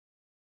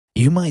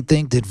You might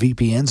think that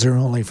VPNs are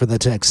only for the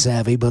tech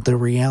savvy, but the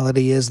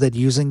reality is that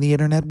using the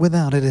internet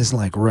without it is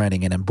like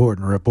writing an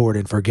important report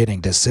and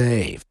forgetting to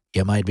save.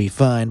 You might be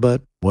fine,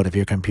 but what if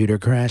your computer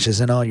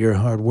crashes and all your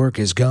hard work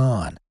is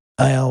gone?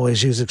 I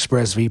always use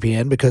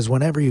ExpressVPN because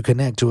whenever you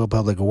connect to a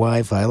public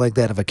Wi-Fi like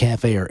that of a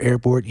cafe or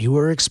airport, you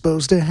are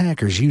exposed to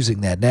hackers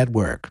using that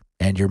network.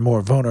 And you're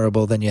more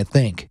vulnerable than you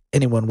think.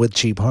 Anyone with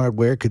cheap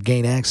hardware could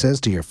gain access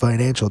to your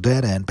financial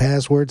data and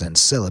passwords and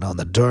sell it on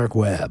the dark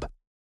web.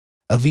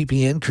 A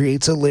VPN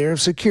creates a layer of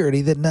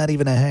security that not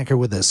even a hacker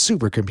with a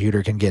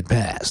supercomputer can get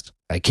past.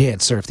 I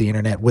can't surf the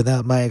internet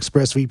without my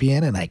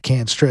ExpressVPN, and I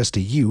can't stress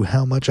to you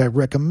how much I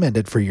recommend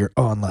it for your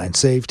online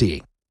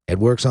safety. It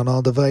works on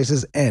all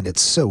devices, and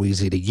it's so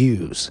easy to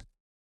use.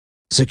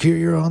 Secure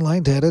your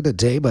online data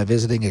today by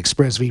visiting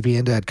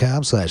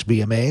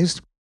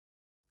expressvpn.com/beamazed.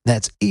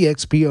 That's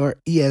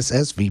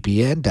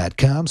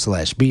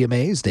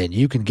expressvpn.com/beamazed, and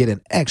you can get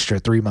an extra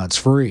 3 months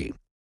free.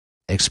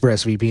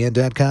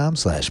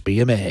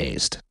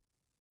 expressvpn.com/beamazed.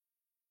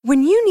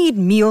 When you need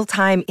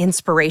mealtime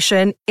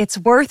inspiration, it's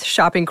worth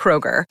shopping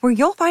Kroger, where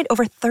you'll find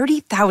over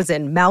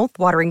 30,000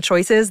 mouth-watering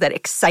choices that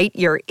excite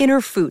your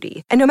inner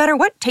foodie. And no matter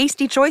what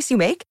tasty choice you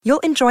make, you'll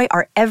enjoy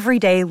our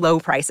everyday low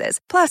prices,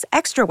 plus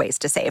extra ways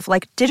to save,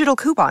 like digital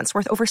coupons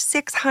worth over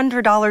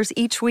 $600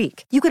 each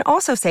week. You can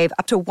also save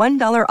up to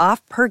 $1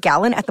 off per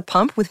gallon at the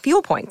pump with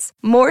fuel points.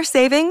 More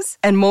savings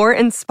and more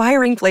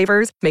inspiring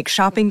flavors make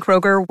shopping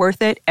Kroger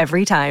worth it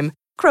every time.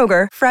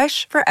 Kroger,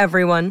 fresh for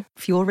everyone.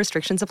 Fuel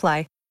restrictions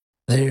apply.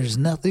 There's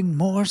nothing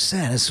more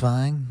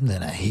satisfying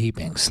than a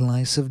heaping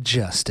slice of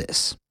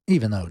justice,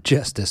 even though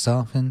justice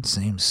often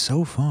seems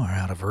so far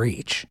out of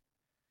reach.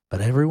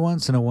 But every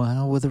once in a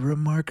while, with a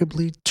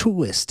remarkably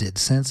twisted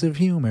sense of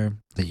humor,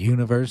 the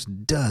universe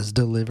does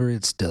deliver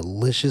its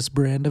delicious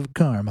brand of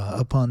karma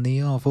upon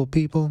the awful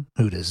people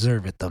who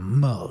deserve it the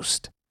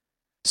most.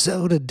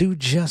 So to do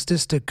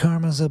justice to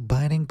karma's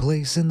abiding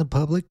place in the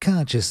public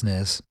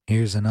consciousness,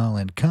 here's an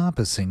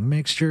all-encompassing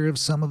mixture of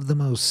some of the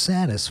most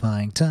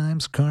satisfying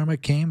times karma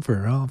came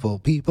for awful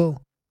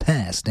people,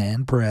 past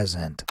and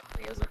present.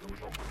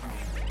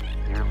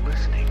 You're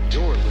listening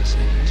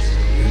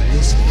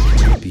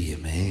to Be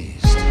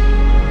Amazed.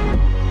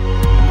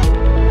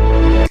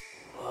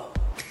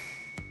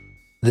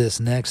 This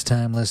next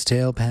timeless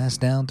tale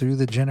passed down through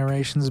the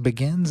generations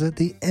begins at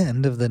the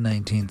end of the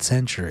 19th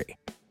century.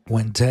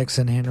 When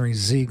Texan Henry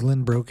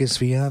Zieglin broke his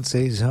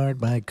fiancée's heart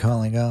by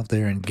calling off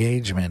their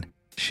engagement,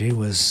 she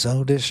was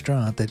so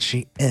distraught that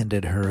she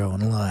ended her own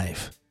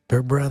life.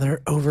 Her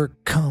brother,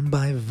 overcome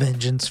by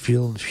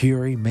vengeance-fueled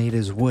fury, made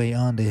his way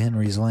onto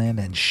Henry's land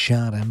and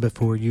shot him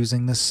before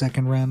using the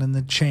second round in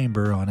the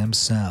chamber on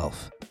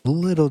himself.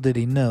 Little did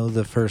he know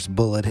the first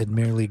bullet had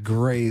merely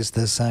grazed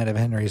the side of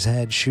Henry's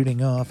head,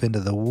 shooting off into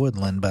the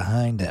woodland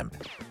behind him.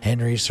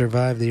 Henry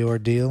survived the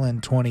ordeal,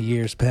 and 20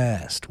 years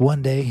passed.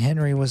 One day,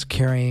 Henry was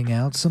carrying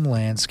out some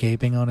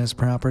landscaping on his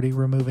property,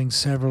 removing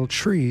several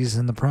trees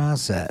in the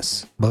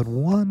process, but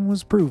one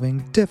was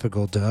proving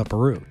difficult to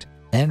uproot.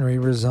 Henry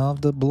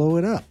resolved to blow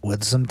it up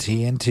with some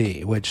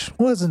TNT, which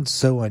wasn't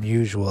so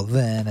unusual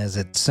then as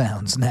it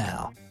sounds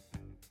now.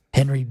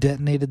 Henry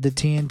detonated the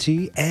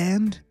TNT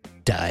and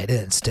died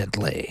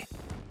instantly.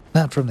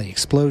 Not from the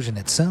explosion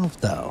itself,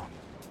 though.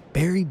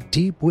 Buried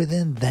deep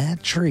within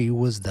that tree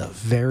was the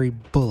very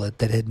bullet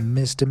that had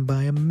missed him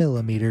by a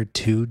millimeter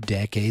 2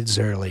 decades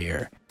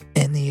earlier.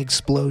 In the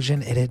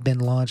explosion, it had been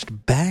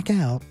launched back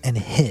out and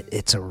hit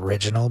its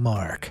original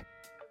mark.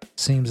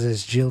 Seems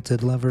his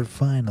jilted lover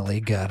finally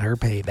got her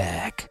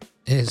payback.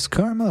 Is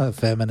karma a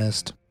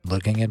feminist?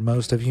 Looking at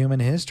most of human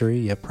history,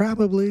 you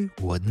probably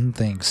wouldn't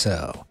think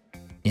so.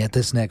 Yet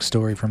this next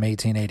story from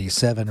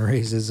 1887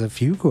 raises a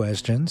few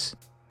questions.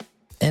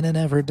 In an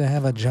effort to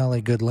have a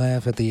jolly good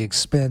laugh at the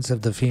expense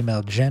of the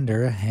female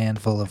gender, a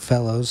handful of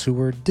fellows who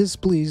were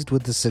displeased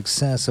with the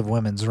success of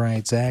women's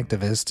rights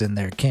activists in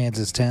their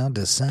Kansas town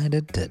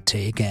decided to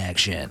take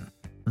action.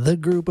 The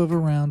group of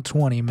around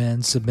 20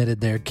 men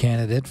submitted their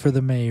candidate for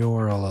the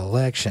mayoral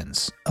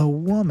elections, a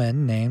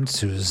woman named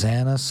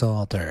Susanna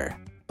Salter.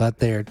 But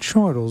their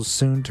chortles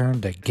soon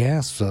turned to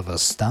gasps of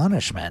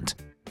astonishment.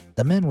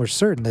 The men were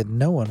certain that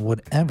no one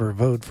would ever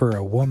vote for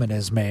a woman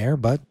as mayor,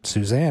 but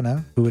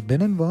Susanna, who had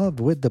been involved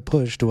with the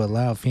push to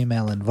allow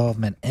female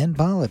involvement in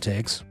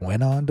politics,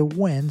 went on to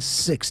win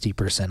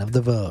 60% of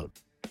the vote.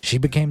 She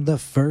became the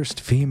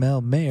first female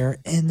mayor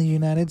in the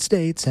United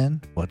States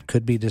and what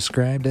could be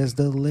described as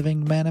the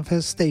living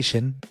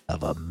manifestation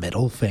of a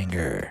middle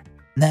finger.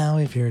 Now,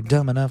 if you're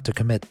dumb enough to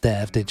commit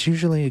theft, it's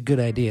usually a good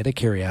idea to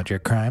carry out your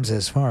crimes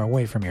as far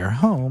away from your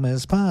home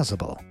as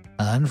possible.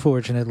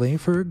 Unfortunately,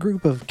 for a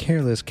group of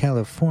careless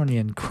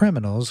Californian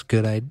criminals,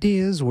 good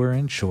ideas were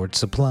in short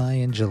supply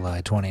in July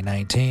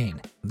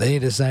 2019. They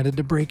decided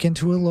to break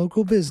into a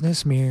local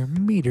business mere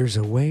meters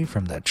away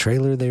from the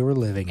trailer they were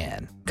living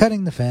in,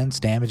 cutting the fence,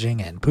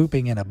 damaging and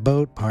pooping in a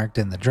boat parked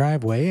in the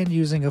driveway, and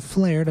using a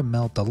flare to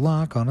melt the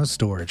lock on a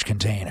storage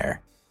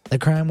container. The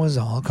crime was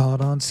all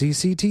caught on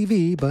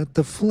CCTV, but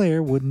the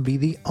flare wouldn't be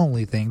the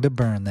only thing to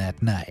burn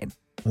that night.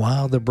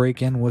 While the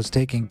break-in was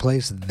taking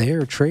place,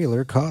 their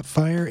trailer caught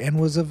fire and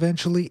was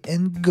eventually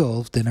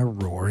engulfed in a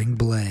roaring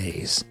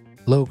blaze.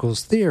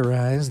 Locals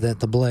theorized that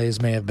the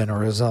blaze may have been a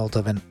result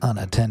of an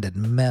unattended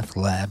meth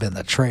lab in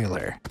the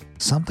trailer,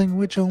 something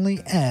which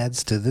only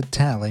adds to the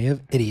tally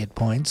of idiot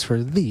points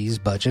for these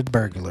budget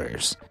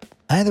burglars.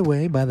 Either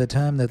way, by the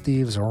time the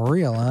thieves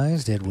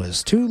realized it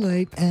was too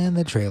late and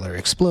the trailer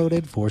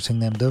exploded, forcing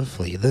them to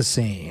flee the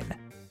scene.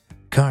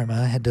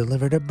 Karma had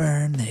delivered a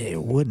burn they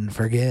wouldn't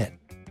forget.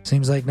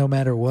 Seems like no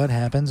matter what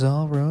happens,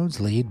 all roads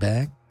lead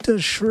back to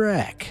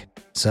Shrek.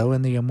 So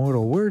in the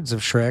immortal words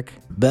of Shrek,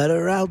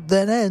 better out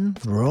than in,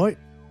 right?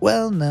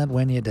 Well, not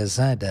when you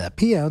decide to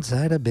pee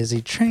outside a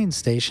busy train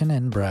station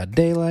in broad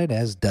daylight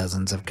as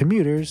dozens of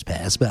commuters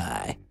pass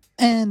by.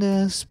 And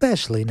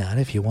especially not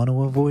if you want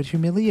to avoid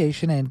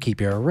humiliation and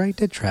keep your right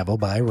to travel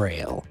by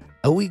rail.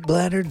 A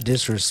weak-bladdered,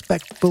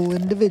 disrespectful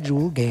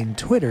individual gained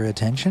Twitter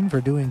attention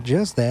for doing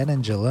just that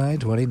in July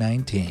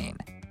 2019.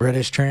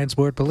 British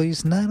Transport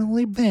Police not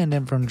only banned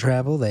him from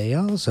travel, they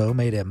also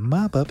made him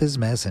mop up his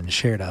mess and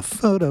shared a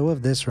photo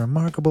of this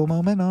remarkable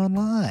moment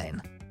online.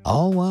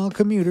 All while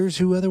commuters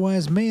who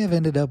otherwise may have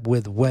ended up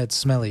with wet,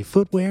 smelly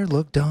footwear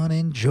looked on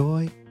in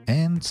joy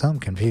and some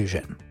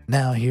confusion.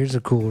 Now here's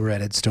a cool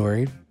Reddit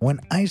story. When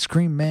Ice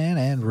Cream Man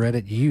and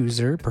Reddit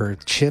user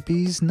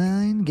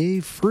PerChippies9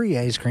 gave free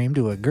ice cream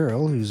to a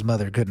girl whose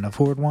mother couldn't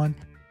afford one,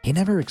 he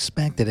never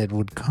expected it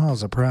would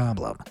cause a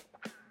problem.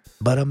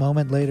 But a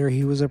moment later,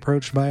 he was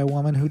approached by a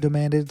woman who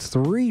demanded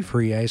 3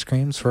 free ice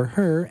creams for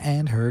her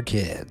and her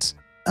kids.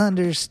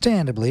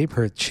 Understandably,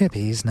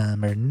 PerChippies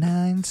number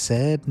 9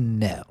 said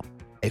no,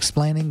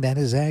 explaining that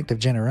his act of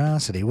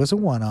generosity was a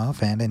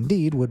one-off and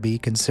indeed would be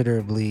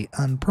considerably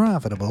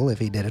unprofitable if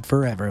he did it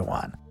for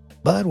everyone.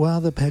 But while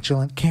the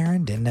petulant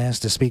Karen didn't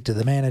ask to speak to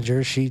the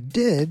manager, she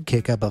did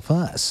kick up a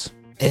fuss.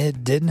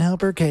 It didn't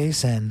help her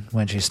case, and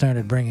when she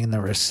started bringing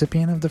the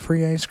recipient of the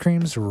free ice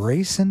creams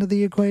race into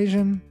the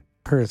equation,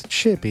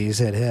 PerChippies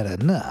had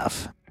had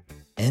enough.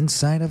 In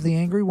sight of the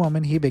angry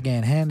woman, he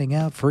began handing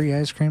out free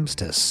ice creams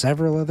to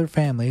several other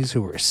families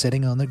who were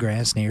sitting on the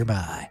grass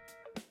nearby.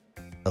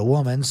 The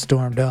woman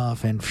stormed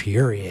off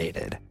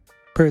infuriated.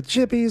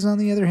 PerChippies, on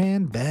the other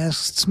hand,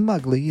 basked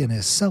smugly in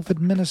his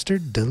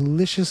self-administered,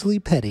 deliciously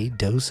petty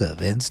dose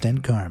of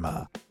instant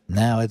karma.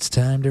 Now it's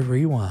time to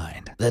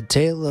rewind. The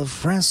tale of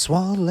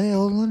Francois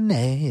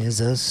Léoline is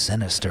a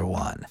sinister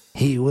one.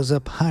 He was a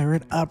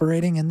pirate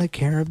operating in the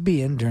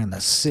Caribbean during the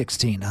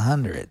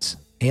 1600s.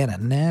 He had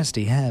a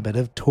nasty habit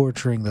of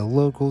torturing the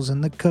locals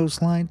in the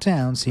coastline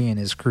towns he and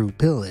his crew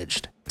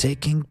pillaged,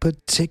 taking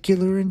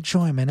particular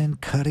enjoyment in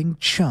cutting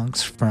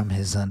chunks from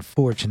his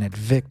unfortunate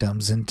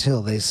victims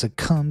until they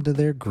succumbed to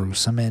their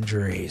gruesome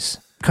injuries.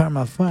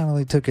 Karma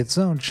finally took its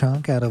own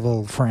chunk out of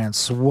old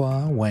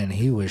Francois when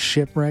he was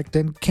shipwrecked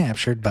and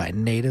captured by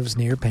natives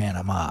near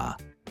Panama.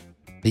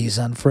 These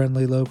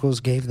unfriendly locals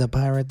gave the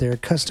pirate their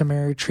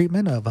customary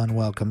treatment of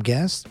unwelcome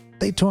guests.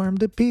 They tore him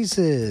to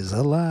pieces,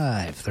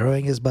 alive,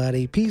 throwing his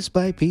body piece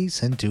by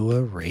piece into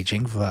a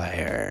raging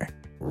fire.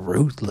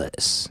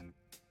 Ruthless.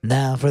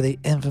 Now for the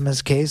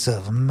infamous case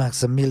of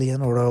Maximilien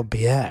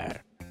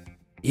Robespierre.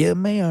 You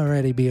may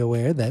already be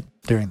aware that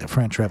during the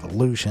French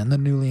Revolution, the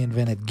newly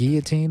invented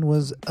guillotine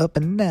was up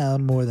and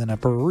down more than a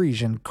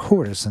Parisian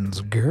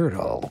courtesan's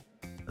girdle.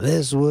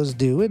 This was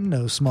due in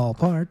no small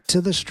part to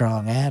the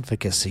strong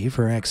advocacy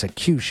for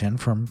execution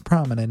from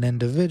prominent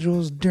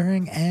individuals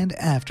during and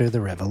after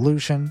the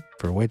Revolution,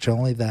 for which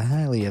only the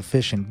highly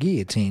efficient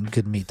guillotine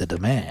could meet the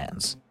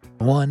demands.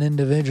 One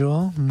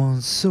individual,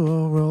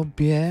 Monsieur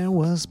Robespierre,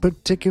 was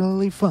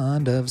particularly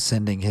fond of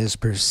sending his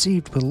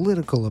perceived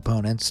political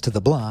opponents to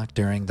the block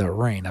during the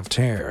Reign of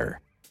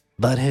Terror.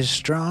 But his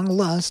strong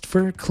lust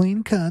for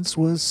clean cuts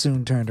was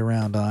soon turned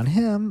around on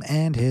him,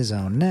 and his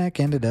own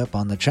neck ended up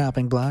on the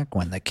chopping block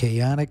when the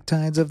chaotic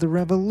tides of the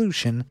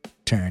Revolution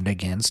turned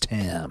against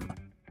him.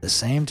 The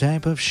same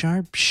type of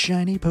sharp,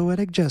 shiny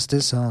poetic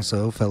justice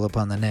also fell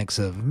upon the necks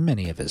of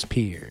many of his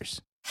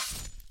peers.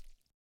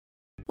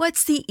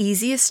 What's the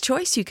easiest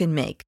choice you can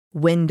make?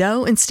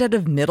 Window instead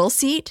of middle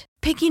seat?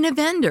 Picking a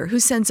vendor who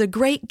sends a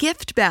great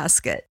gift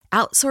basket?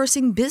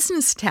 Outsourcing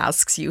business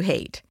tasks you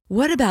hate?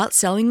 What about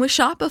selling with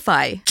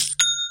Shopify?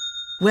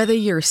 Whether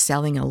you're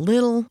selling a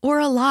little or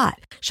a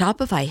lot,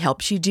 Shopify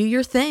helps you do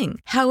your thing,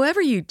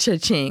 however you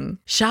cha-ching.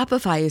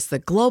 Shopify is the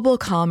global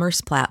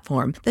commerce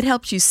platform that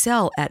helps you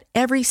sell at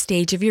every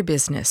stage of your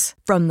business.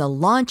 From the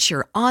launch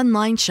your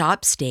online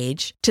shop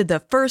stage to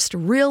the first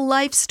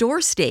real-life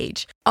store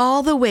stage,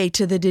 all the way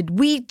to the did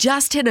we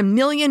just hit 1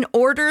 million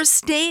orders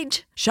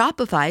stage.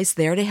 Shopify's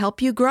there to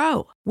help you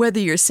grow.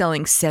 Whether you're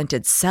selling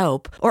scented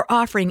soap or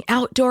offering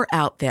outdoor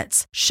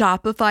outfits,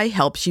 Shopify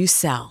helps you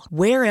sell.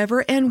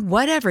 Wherever and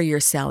whatever you're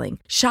selling,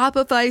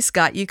 Shopify's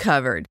got you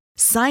covered.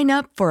 Sign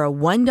up for a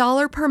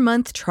 $1 per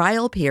month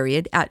trial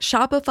period at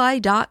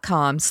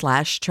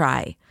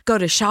shopify.com/try. Go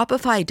to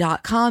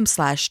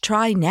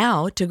shopify.com/try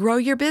now to grow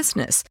your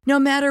business, no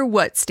matter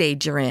what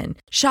stage you're in.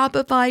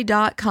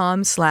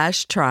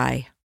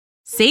 Shopify.com/try.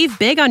 Save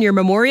big on your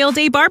Memorial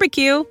Day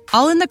barbecue,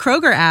 all in the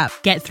Kroger app.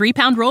 Get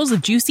 3-pound rolls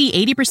of juicy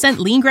 80%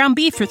 lean ground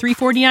beef for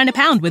 $3.49 a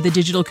pound with a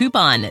digital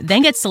coupon.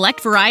 Then get select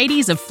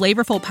varieties of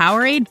flavorful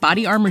Powerade,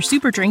 Body Armor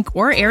Super Drink,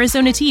 or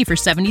Arizona tea for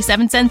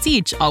 77 cents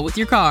each, all with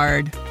your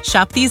card.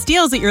 Shop these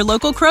deals at your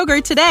local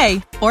Kroger today,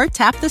 or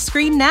tap the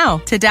screen now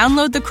to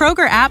download the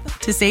Kroger app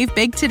to save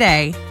big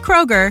today.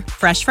 Kroger,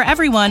 fresh for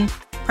everyone.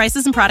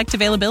 Prices and product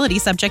availability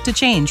subject to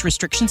change.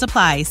 Restrictions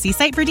apply. See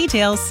site for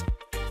details.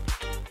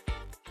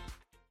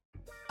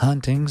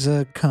 Hunting's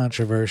a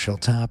controversial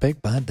topic,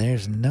 but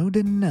there's no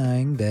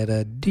denying that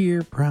a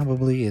deer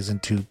probably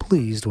isn't too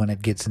pleased when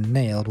it gets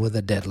nailed with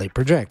a deadly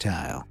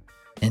projectile.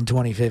 In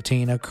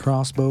 2015, a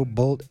crossbow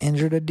bolt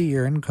injured a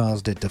deer and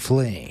caused it to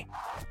flee.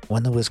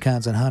 When the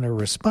Wisconsin hunter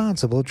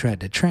responsible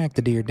tried to track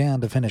the deer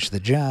down to finish the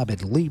job,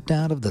 it leaped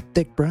out of the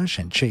thick brush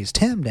and chased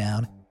him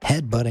down,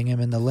 headbutting him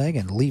in the leg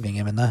and leaving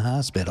him in the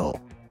hospital.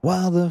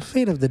 While the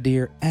fate of the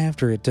deer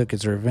after it took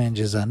its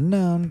revenge is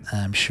unknown,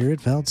 I'm sure it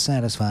felt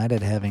satisfied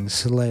at having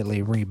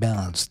slightly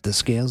rebalanced the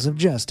scales of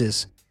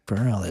justice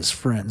for all his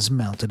friends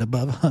mounted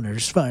above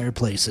hunters'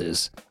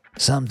 fireplaces.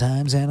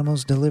 Sometimes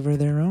animals deliver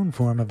their own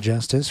form of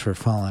justice for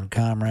fallen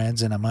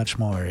comrades in a much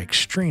more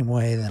extreme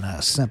way than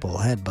a simple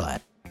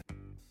headbutt.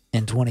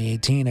 In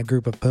 2018, a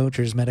group of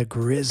poachers met a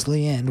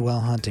grisly end while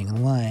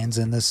hunting lions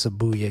in the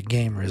Sibuya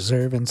Game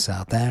Reserve in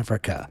South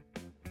Africa.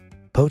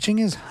 Poaching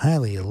is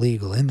highly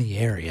illegal in the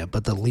area,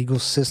 but the legal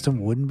system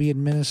wouldn't be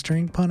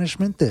administering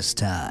punishment this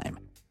time.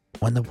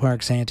 When the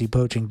park's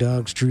anti-poaching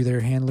dogs drew their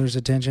handlers'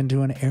 attention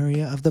to an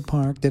area of the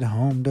park that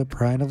homed a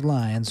pride of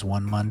lions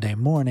one Monday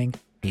morning,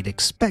 he'd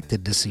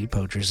expected to see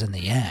poachers in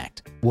the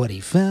act. What he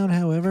found,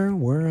 however,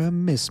 were a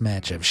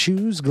mismatch of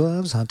shoes,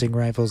 gloves, hunting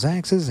rifles,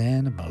 axes,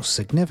 and, most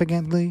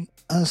significantly,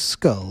 a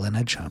skull and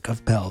a chunk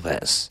of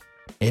pelvis.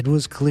 It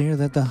was clear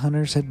that the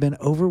hunters had been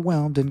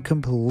overwhelmed and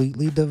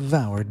completely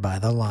devoured by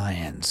the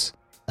lions.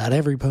 Not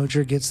every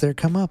poacher gets their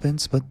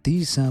comeuppance, but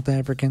these South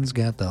Africans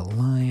got the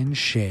lion's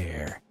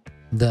share.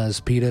 Does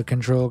PETA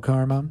control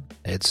karma?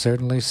 It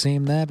certainly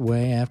seemed that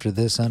way after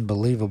this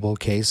unbelievable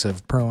case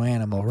of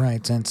pro-animal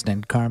rights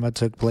incident karma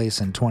took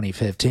place in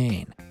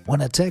 2015.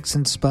 When a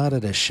Texan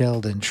spotted a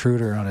shelled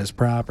intruder on his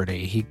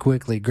property, he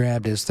quickly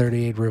grabbed his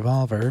 .38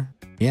 revolver,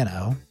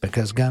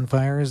 because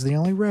gunfire is the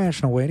only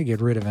rational way to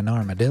get rid of an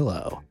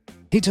armadillo.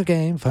 He took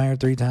aim, fired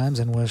 3 times,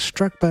 and was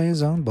struck by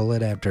his own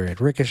bullet after it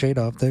ricocheted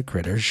off the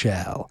critter's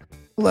shell.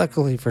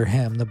 Luckily for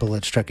him, the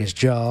bullet struck his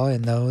jaw,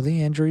 and though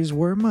the injuries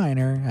were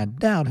minor, I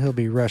doubt he'll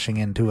be rushing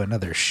into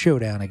another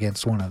showdown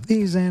against one of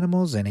these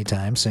animals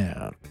anytime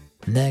soon.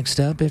 Next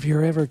up, if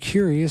you're ever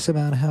curious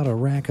about how to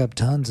rack up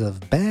tons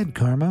of bad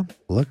karma,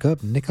 look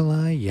up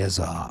Nikolai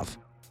Yezhov.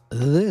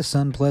 This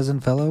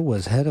unpleasant fellow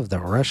was head of the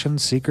Russian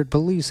secret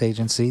police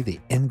agency, the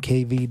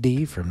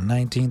NKVD, from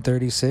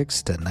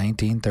 1936 to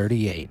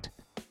 1938.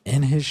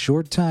 In his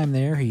short time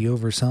there, he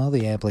oversaw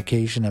the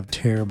application of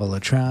terrible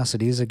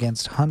atrocities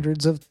against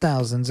hundreds of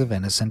thousands of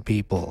innocent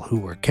people who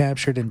were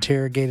captured,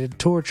 interrogated,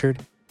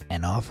 tortured,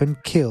 and often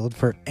killed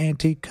for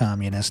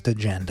anti-communist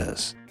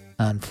agendas.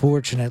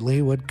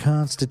 Unfortunately, what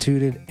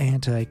constituted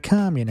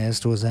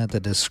anti-communist was at the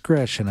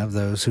discretion of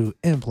those who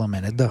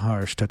implemented the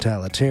harsh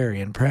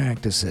totalitarian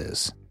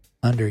practices.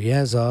 Under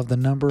Yezhov, the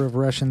number of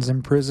Russians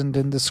imprisoned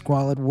in the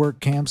squalid work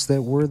camps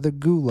that were the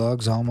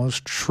gulags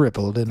almost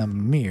tripled in a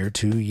mere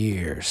 2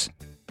 years.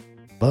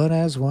 But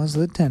as was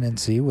the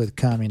tendency with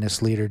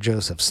communist leader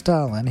Joseph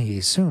Stalin,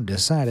 he soon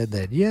decided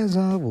that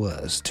Yezhov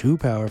was too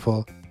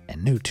powerful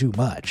and knew too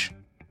much.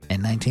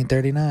 In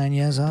 1939,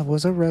 Yezhov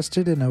was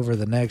arrested, and over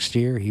the next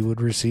year he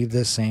would receive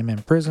the same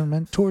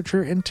imprisonment,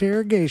 torture,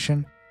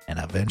 interrogation, and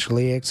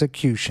eventually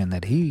execution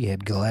that he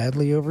had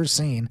gladly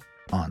overseen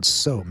on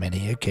so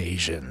many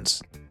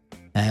occasions.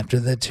 After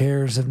the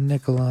terrors of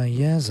Nikolai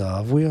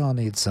Yezhov, we all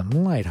need some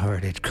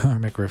lighthearted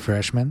karmic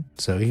refreshment,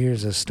 so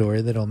here's a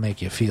story that'll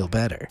make you feel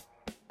better.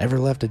 Ever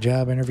left a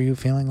job interview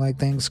feeling like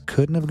things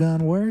couldn't have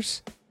gone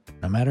worse?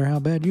 No matter how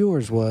bad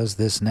yours was,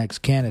 this next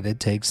candidate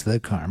takes the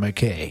karma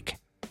cake.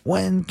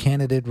 When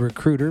candidate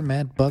recruiter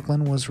Matt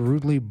Buckland was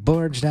rudely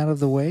barged out of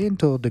the way and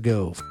told to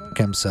go fuck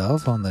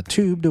himself on the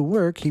tube to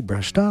work, he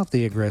brushed off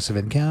the aggressive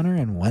encounter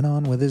and went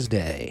on with his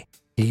day.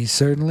 He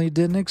certainly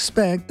didn't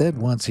expect that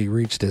once he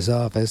reached his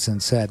office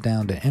and sat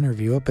down to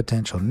interview a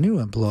potential new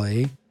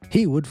employee,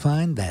 he would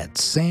find that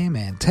same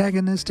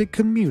antagonistic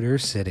commuter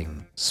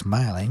sitting,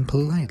 smiling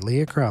politely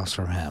across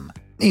from him.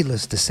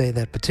 Needless to say,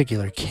 that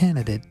particular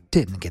candidate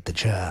didn't get the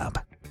job.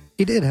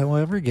 He did,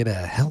 however, get a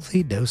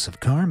healthy dose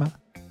of karma.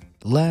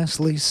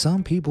 Lastly,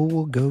 some people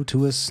will go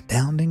to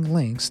astounding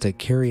lengths to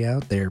carry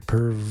out their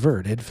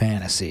perverted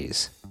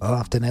fantasies,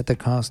 often at the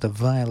cost of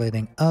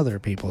violating other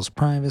people's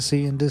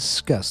privacy in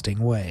disgusting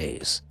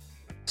ways.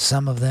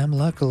 Some of them,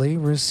 luckily,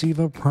 receive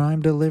a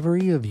prime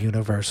delivery of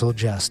universal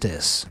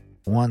justice.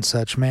 One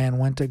such man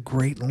went to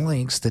great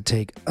lengths to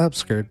take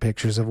upskirt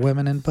pictures of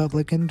women in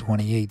public in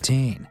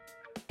 2018.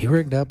 He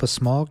rigged up a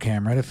small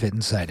camera to fit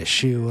inside a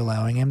shoe,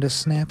 allowing him to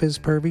snap his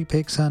pervy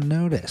pics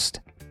unnoticed.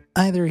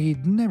 Either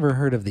he'd never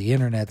heard of the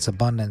internet's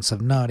abundance of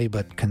naughty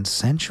but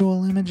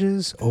consensual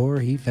images, or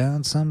he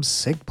found some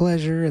sick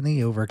pleasure in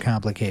the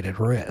overcomplicated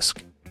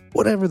risk.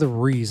 Whatever the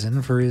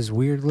reason for his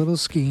weird little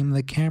scheme,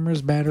 the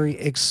camera's battery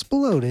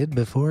exploded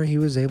before he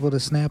was able to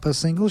snap a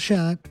single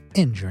shot,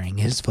 injuring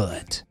his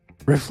foot.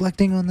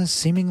 Reflecting on the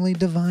seemingly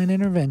divine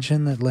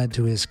intervention that led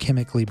to his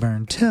chemically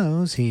burned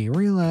toes, he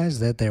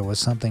realized that there was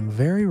something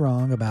very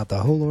wrong about the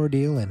whole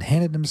ordeal and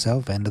handed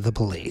himself in to the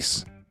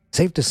police.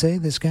 Safe to say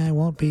this guy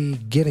won't be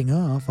getting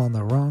off on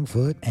the wrong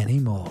foot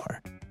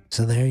anymore.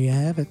 So there you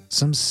have it,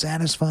 some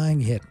satisfying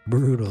yet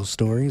brutal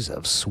stories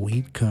of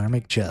sweet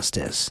karmic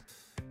justice.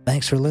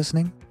 Thanks for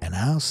listening, and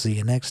I'll see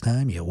you next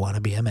time you want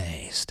to be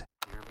amazed.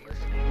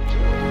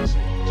 You're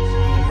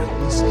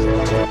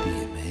listening to Be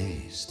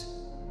Amazed.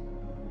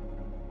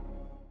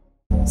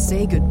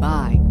 Say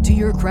goodbye to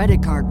your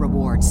credit card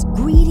rewards.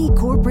 Greedy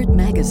corporate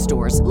mega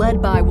stores,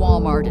 led by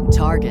Walmart and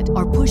Target,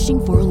 are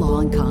pushing for a law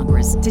in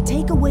Congress to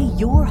take away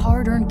your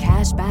hard-earned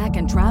cash back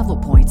and travel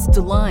points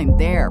to line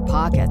their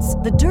pockets.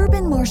 The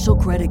Durbin-Marshall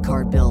credit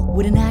card bill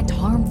would enact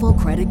harmful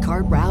credit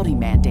card routing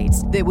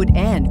mandates that would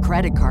end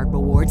credit card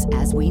rewards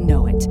as we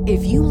know it.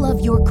 If you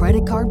love your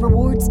credit card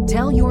rewards,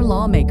 tell your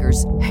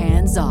lawmakers,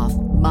 hands off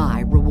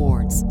my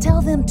rewards.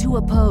 Tell them to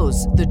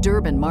oppose the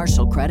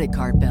Durbin-Marshall credit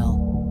card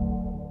bill.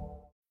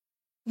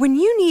 When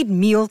you need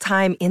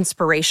mealtime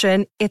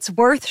inspiration, it's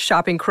worth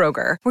shopping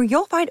Kroger, where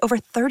you'll find over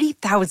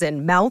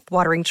 30,000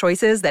 mouth-watering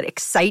choices that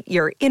excite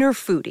your inner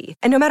foodie.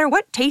 And no matter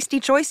what tasty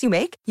choice you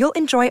make, you'll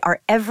enjoy our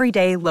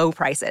everyday low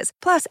prices,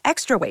 plus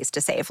extra ways to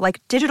save,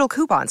 like digital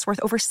coupons worth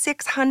over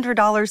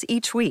 $600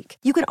 each week.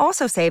 You can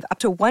also save up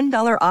to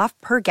 $1 off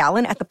per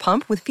gallon at the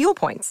pump with fuel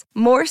points.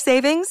 More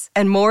savings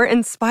and more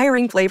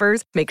inspiring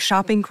flavors make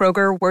shopping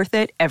Kroger worth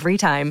it every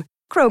time.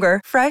 Kroger,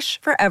 fresh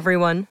for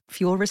everyone.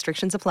 Fuel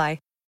restrictions apply.